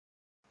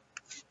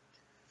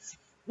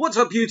What's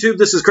up, YouTube?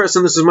 This is Chris,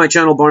 and this is my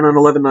channel, Barn on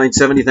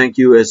 11970. Thank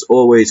you, as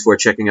always, for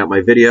checking out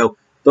my video.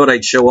 Thought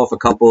I'd show off a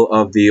couple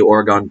of the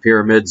Oregon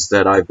pyramids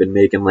that I've been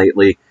making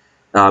lately.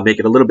 Make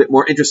it a little bit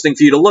more interesting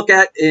for you to look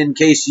at, in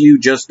case you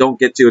just don't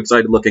get too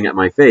excited looking at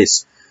my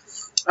face.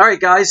 Alright,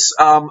 guys,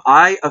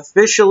 I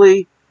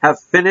officially have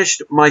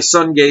finished my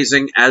sun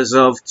gazing as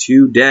of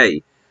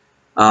today.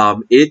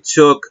 It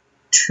took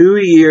 2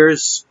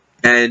 years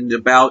and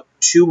about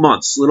 2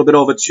 months, a little bit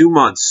over 2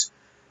 months,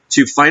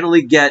 to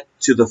finally get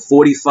to the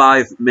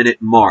 45-minute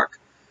mark.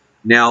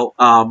 Now,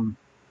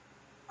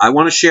 I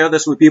want to share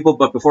this with people,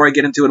 but before I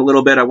get into it a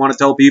little bit, I want to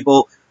tell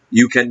people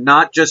you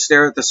cannot just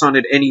stare at the sun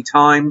at any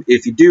time.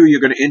 If you do, you're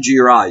going to injure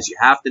your eyes. You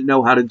have to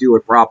know how to do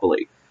it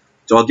properly.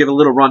 So I'll give a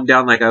little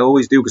rundown like I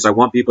always do because I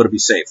want people to be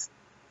safe.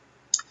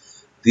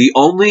 The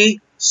only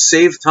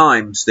safe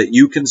times that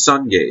you can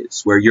sun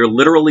gaze, where you're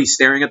literally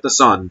staring at the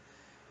sun,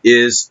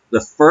 is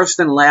the first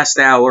and last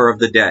hour of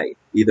the day,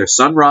 either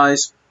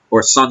sunrise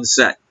or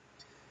sunset.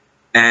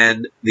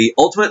 And the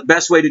ultimate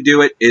best way to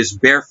do it is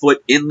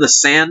barefoot in the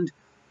sand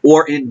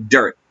or in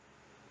dirt.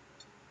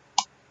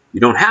 You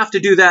don't have to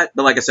do that,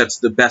 but like I said, it's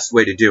the best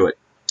way to do it.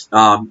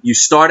 You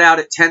start out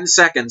at 10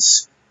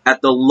 seconds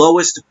at the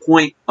lowest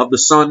point of the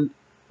sun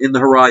in the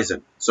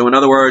horizon. So in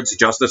other words,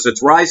 just as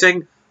it's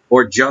rising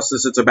or just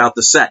as it's about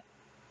to set.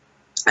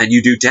 And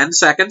you do 10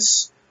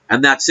 seconds,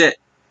 and that's it.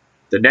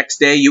 The next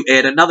day, you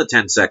add another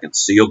 10 seconds.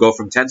 So you'll go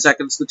from 10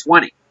 seconds to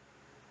 20,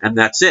 and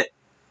that's it.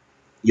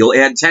 You'll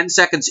add 10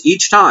 seconds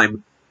each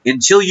time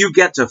until you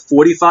get to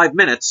 45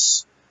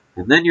 minutes,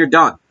 and then you're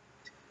done.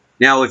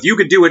 Now, if you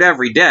could do it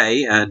every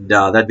day, and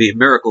that'd be a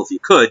miracle if you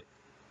could,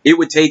 it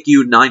would take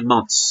you 9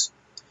 months.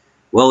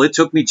 Well, it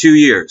took me 2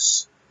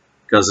 years,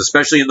 because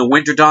especially in the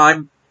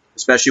wintertime,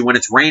 especially when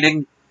it's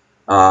raining,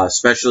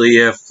 especially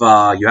if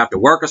you have to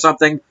work or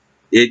something,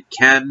 it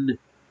can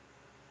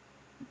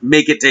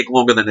make it take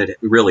longer than it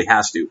really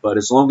has to. But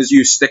as long as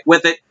you stick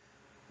with it,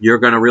 you're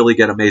going to really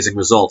get amazing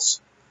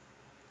results.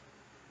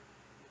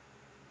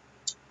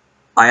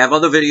 I have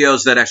other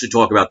videos that actually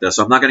talk about this.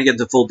 I'm not going to get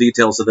into full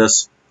details of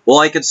this. All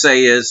I can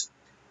say is,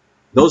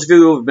 those of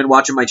you who have been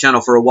watching my channel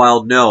for a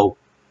while know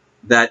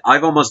that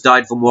I've almost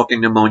died from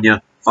walking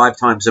pneumonia 5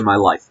 times in my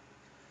life.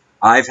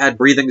 I've had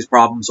breathing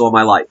problems all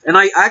my life. And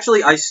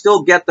I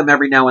still get them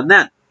every now and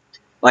then.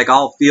 Like,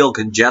 I'll feel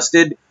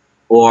congested,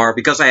 or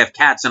because I have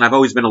cats and I've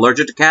always been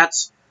allergic to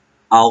cats,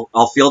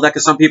 I'll feel that,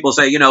 because some people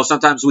say, you know,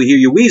 sometimes we hear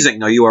you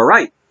wheezing. Are you all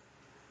right?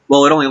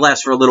 Well, it only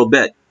lasts for a little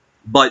bit.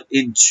 But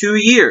in 2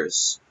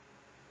 years,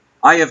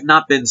 I have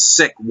not been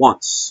sick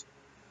once.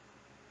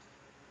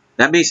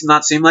 That may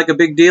not seem like a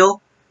big deal,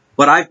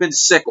 but I've been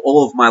sick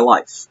all of my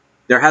life.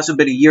 There hasn't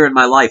been a year in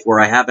my life where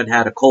I haven't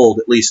had a cold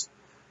at least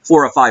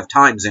 4 or 5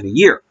 times in a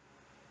year.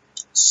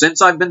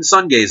 Since I've been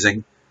sun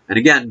gazing, and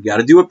again, you got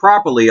to do it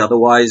properly,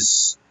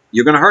 otherwise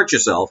you're going to hurt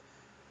yourself,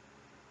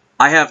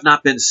 I have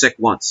not been sick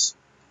once.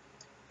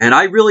 And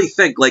I really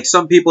think, like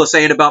some people are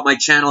saying about my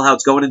channel, how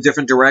it's going in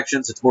different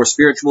directions, it's more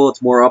spiritual,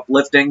 it's more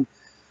uplifting,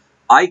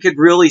 I could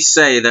really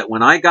say that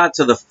when I got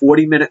to the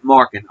 40-minute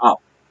mark and up,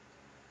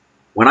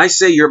 when I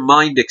say your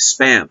mind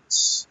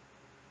expands,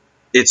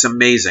 it's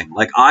amazing.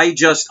 Like, I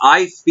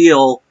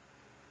feel,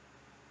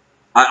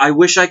 I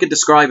wish I could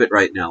describe it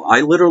right now.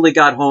 I literally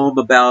got home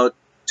about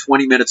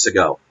 20 minutes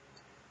ago.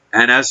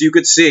 And as you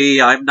could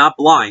see, I'm not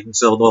blind.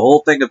 So the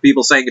whole thing of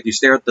people saying if you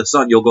stare at the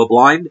sun, you'll go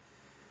blind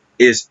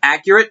is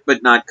accurate,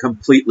 but not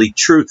completely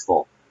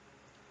truthful.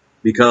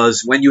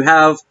 Because when you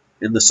have,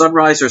 in the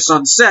sunrise or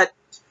sunset,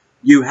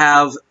 you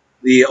have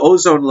the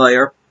ozone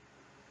layer,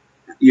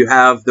 you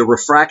have the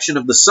refraction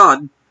of the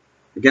sun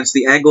against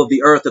the angle of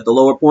the earth at the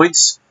lower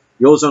points.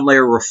 The ozone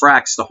layer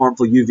refracts the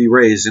harmful UV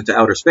rays into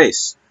outer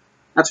space.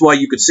 That's why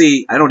you could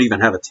see I don't even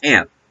have a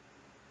tan.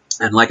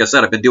 And like I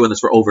said, I've been doing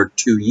this for over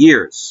 2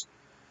 years.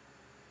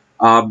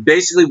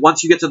 Basically,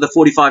 once you get to the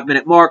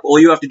 45-minute mark, all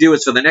you have to do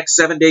is for the next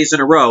 7 days in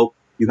a row,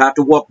 you have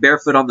to walk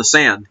barefoot on the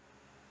sand,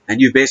 and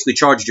you've basically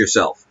charged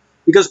yourself.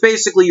 Because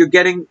basically you're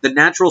getting the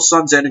natural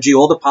sun's energy,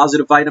 all the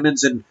positive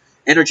vitamins and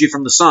energy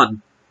from the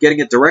sun, getting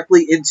it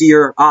directly into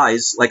your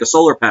eyes like a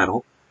solar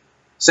panel,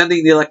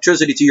 sending the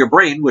electricity to your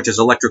brain, which is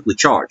electrically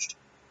charged.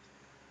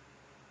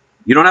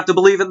 You don't have to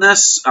believe in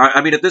this.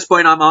 I mean, at this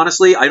point,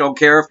 I don't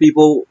care if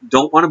people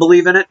don't want to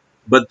believe in it.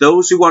 But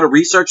those who want to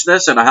research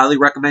this, and I highly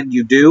recommend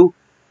you do,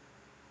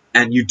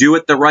 and you do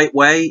it the right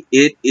way,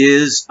 it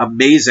is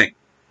amazing.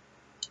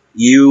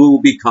 You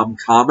become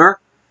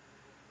calmer.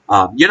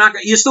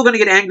 You're still going to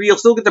get angry, you'll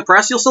still get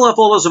depressed, you'll still have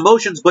all those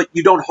emotions, but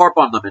you don't harp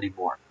on them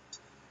anymore.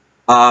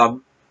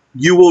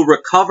 You will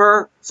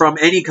recover from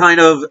any kind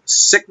of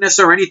sickness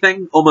or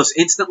anything almost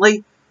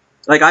instantly.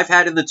 Like I've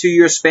had in the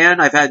 2-year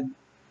span, I've had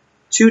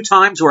 2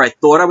 times where I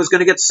thought I was going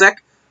to get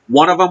sick.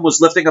 One of them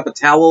was lifting up a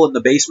towel in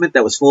the basement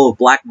that was full of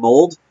black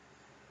mold,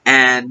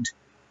 and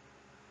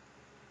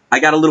I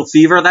got a little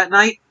fever that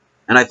night.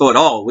 And I thought,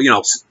 oh, you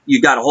know,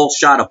 you got a whole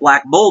shot of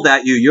black mold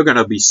at you, you're going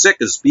to be sick,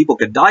 because people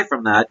could die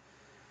from that.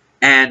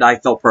 And I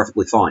felt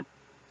perfectly fine.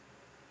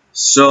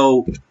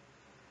 So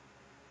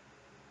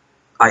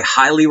I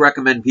highly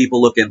recommend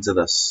people look into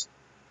this.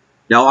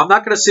 Now, I'm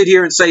not going to sit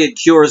here and say it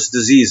cures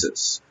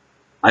diseases.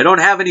 I don't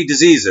have any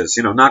diseases,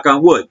 knock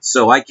on wood,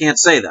 so I can't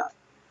say that.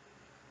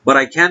 But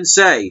I can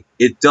say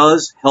it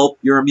does help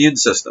your immune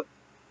system.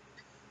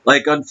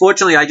 Like,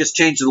 unfortunately, I just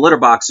changed the litter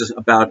boxes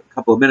about a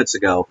couple of minutes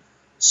ago.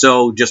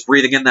 So just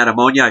breathing in that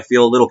ammonia, I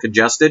feel a little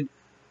congested.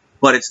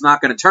 But it's not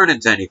going to turn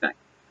into anything.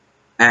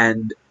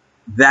 And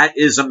that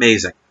is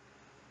amazing.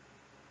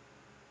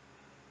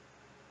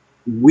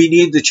 We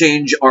need to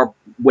change our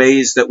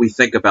ways that we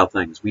think about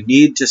things. We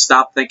need to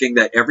stop thinking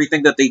that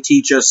everything that they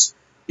teach us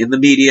in the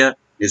media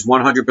is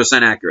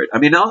 100% accurate. I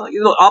mean,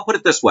 I'll put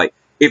it this way.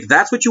 If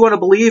that's what you want to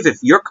believe, if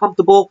you're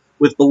comfortable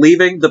with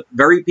believing the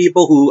very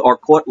people who are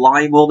caught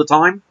lying all the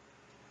time,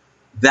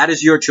 that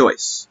is your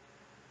choice.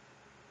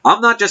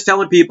 I'm not just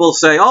telling people,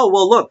 say, oh,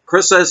 well, look,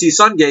 Chris says he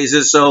sun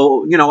gazes,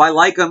 so, I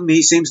like him.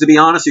 He seems to be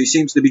honest. He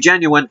seems to be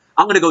genuine.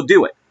 I'm going to go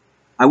do it.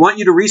 I want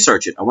you to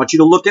research it. I want you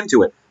to look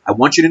into it. I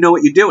want you to know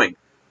what you're doing.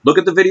 Look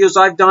at the videos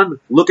I've done.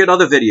 Look at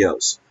other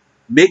videos.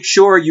 Make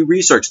sure you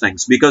research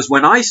things, because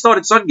when I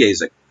started sun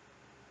gazing,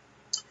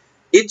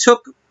 it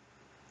took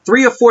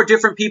 3 or 4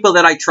 different people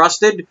that I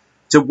trusted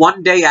to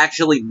one day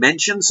actually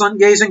mention sun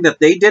gazing, that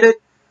they did it,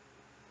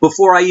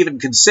 before I even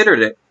considered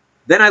it.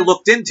 Then I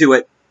looked into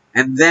it,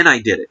 and then I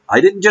did it.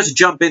 I didn't just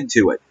jump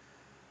into it.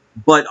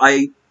 But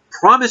I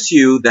promise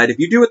you that if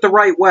you do it the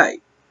right way,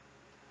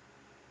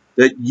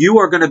 that you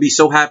are going to be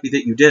so happy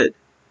that you did.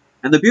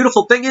 And the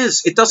beautiful thing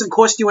is, it doesn't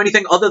cost you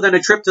anything other than a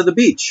trip to the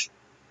beach.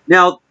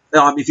 Now,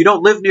 if you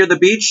don't live near the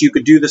beach, you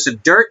could do this in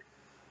dirt.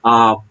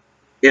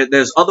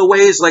 There's other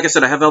ways. Like I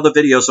said, I have other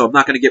videos, so I'm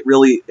not going to get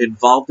really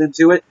involved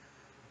into it.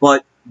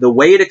 But the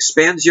way it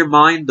expands your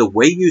mind, the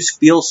way you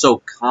feel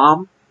so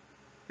calm,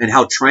 and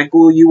how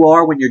tranquil you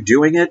are when you're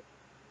doing it,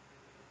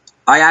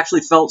 I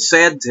actually felt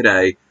sad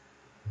today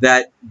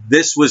that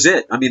this was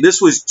it. I mean,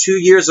 this was 2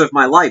 years of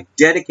my life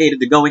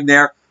dedicated to going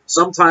there.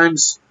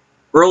 Sometimes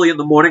early in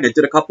the morning, I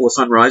did a couple of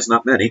sunrise,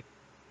 not many.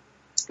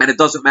 And it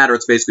doesn't matter.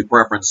 It's basically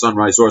preference,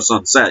 sunrise or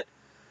sunset.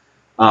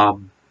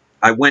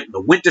 I went in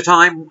the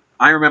wintertime.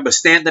 I remember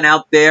standing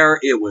out there.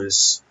 It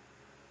was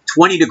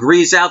 20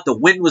 degrees out. The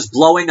wind was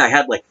blowing. I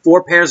had like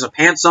 4 pairs of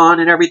pants on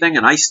and everything,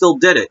 and I still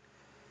did it.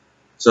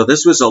 So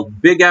this was a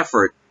big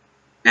effort,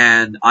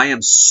 and I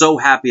am so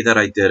happy that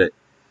I did it.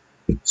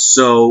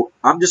 So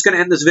I'm just going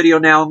to end this video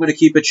now. I'm going to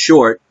keep it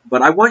short,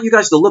 but I want you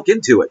guys to look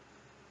into it.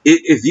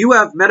 If you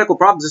have medical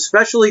problems,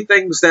 especially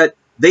things that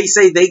they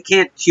say they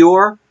can't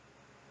cure,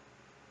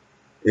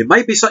 it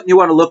might be something you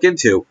want to look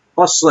into.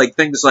 Plus, like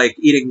things like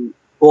eating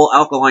all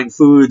alkaline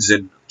foods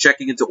and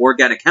checking into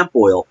organic hemp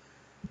oil.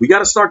 We got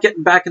to start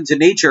getting back into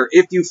nature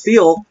if you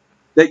feel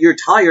that you're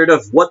tired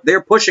of what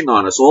they're pushing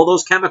on us, all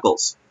those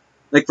chemicals.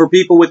 Like for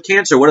people with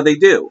cancer, what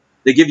do?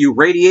 They give you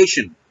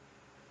radiation.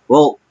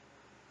 Well,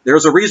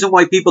 there's a reason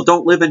why people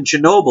don't live in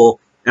Chernobyl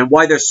and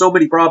why there's so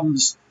many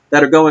problems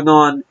that are going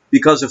on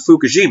because of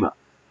Fukushima.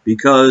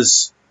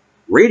 Because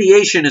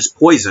radiation is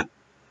poison.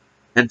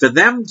 And for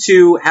them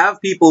to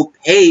have people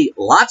pay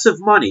lots of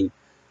money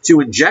to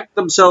inject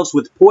themselves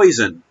with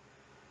poison,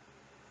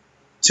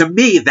 to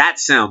me, that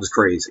sounds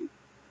crazy.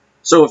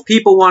 So if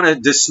people want to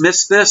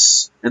dismiss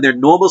this and their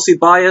normalcy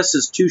bias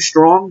is too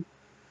strong,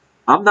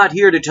 I'm not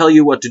here to tell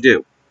you what to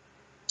do.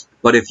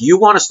 But if you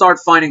want to start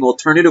finding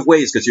alternative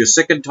ways because you're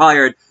sick and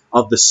tired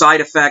of the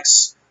side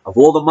effects, of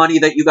all the money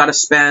that you got to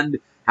spend,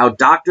 how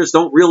doctors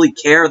don't really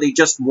care, they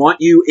just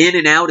want you in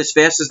and out as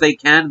fast as they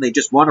can, they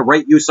just want to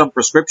write you some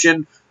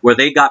prescription where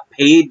they got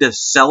paid to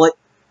sell it,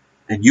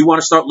 and you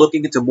want to start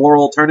looking into more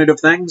alternative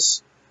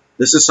things,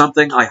 this is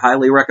something I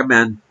highly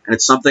recommend, and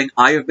it's something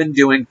I have been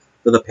doing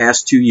for the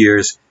past 2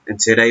 years, and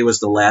today was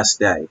the last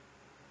day.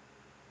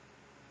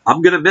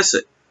 I'm going to miss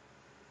it.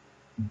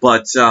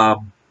 But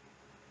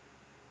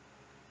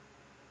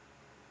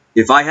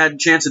if I had a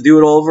chance to do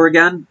it all over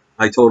again,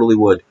 I totally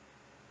would.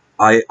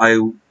 I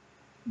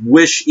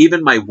wish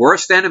even my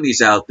worst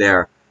enemies out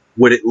there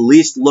would at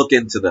least look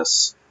into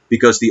this,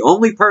 because the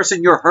only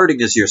person you're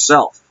hurting is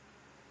yourself.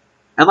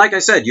 And like I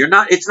said,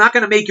 it's not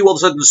going to make you all of a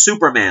sudden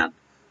Superman,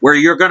 where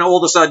you're going to all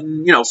of a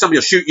sudden, somebody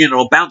will shoot you and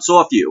it'll bounce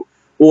off you.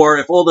 Or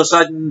if all of a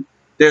sudden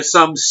there's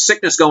some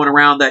sickness going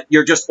around that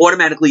you're just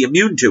automatically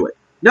immune to it.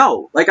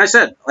 No, like I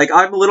said,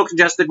 I'm a little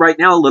congested right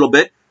now, a little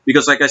bit,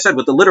 because like I said,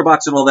 with the litter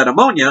box and all that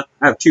ammonia,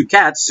 I have 2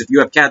 cats. If you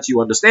have cats,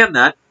 you understand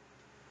that.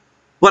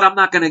 But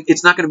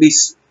it's not going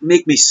to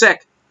make me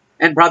sick.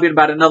 And probably in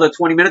about another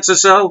 20 minutes or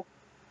so,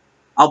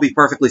 I'll be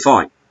perfectly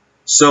fine.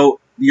 So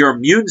your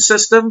immune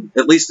system,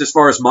 at least as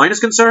far as mine is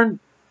concerned,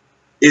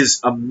 is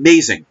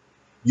amazing.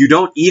 You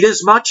don't eat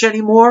as much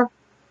anymore.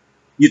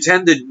 You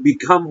tend to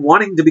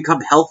wanting to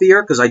become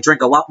healthier, because I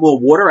drink a lot more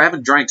water. I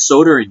haven't drank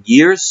soda in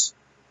years.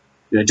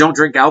 I don't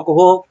drink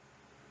alcohol,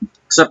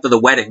 except for the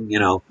wedding.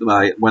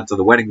 I went to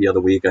the wedding the other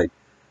week. I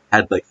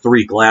had like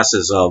 3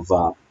 glasses of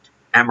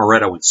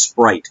amaretto and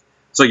Sprite.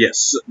 So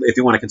yes, if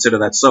you want to consider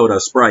that soda,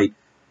 Sprite,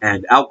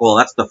 and alcohol,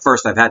 that's the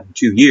first I've had in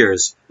 2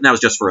 years, and that was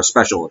just for a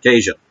special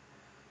occasion.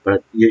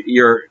 But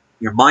your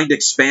mind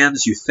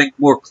expands, you think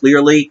more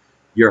clearly,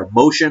 your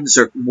emotions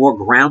are more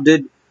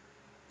grounded.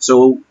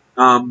 So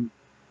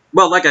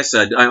Well, like I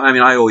said, I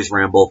mean, I always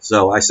ramble,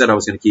 so I said I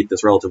was going to keep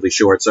this relatively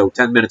short. So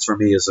 10 minutes for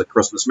me is a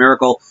Christmas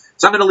miracle.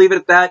 So I'm going to leave it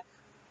at that.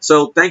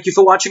 So thank you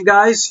for watching,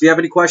 guys. If you have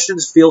any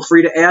questions, feel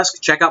free to ask.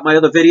 Check out my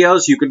other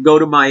videos. You can go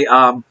to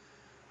my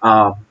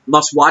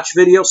must-watch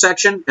video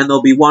section, and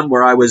there'll be one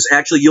where I was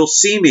actually, you'll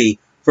see me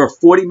for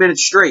 40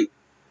 minutes straight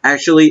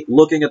actually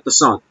looking at the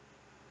sun.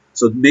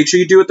 So make sure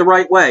you do it the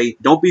right way.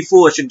 Don't be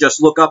foolish and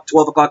just look up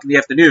 12 o'clock in the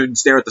afternoon,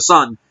 stare at the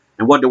sun,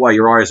 and wonder why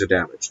your eyes are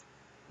damaged.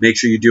 Make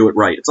sure you do it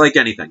right. It's like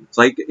anything. It's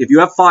like if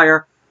you have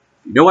fire,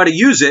 you know how to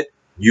use it,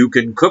 you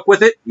can cook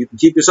with it, you can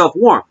keep yourself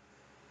warm.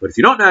 But if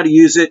you don't know how to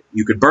use it,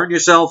 you could burn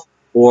yourself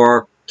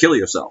or kill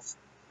yourself.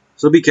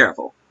 So be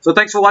careful. So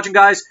thanks for watching,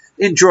 guys.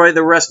 Enjoy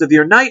the rest of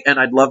your night, and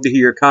I'd love to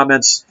hear your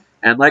comments.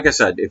 And like I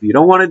said, if you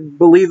don't want to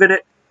believe in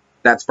it,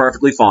 that's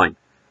perfectly fine.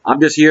 I'm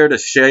just here to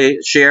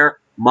share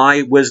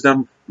my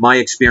wisdom, my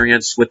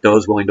experience with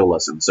those willing to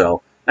listen.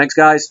 So thanks,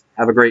 guys.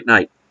 Have a great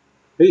night.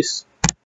 Peace.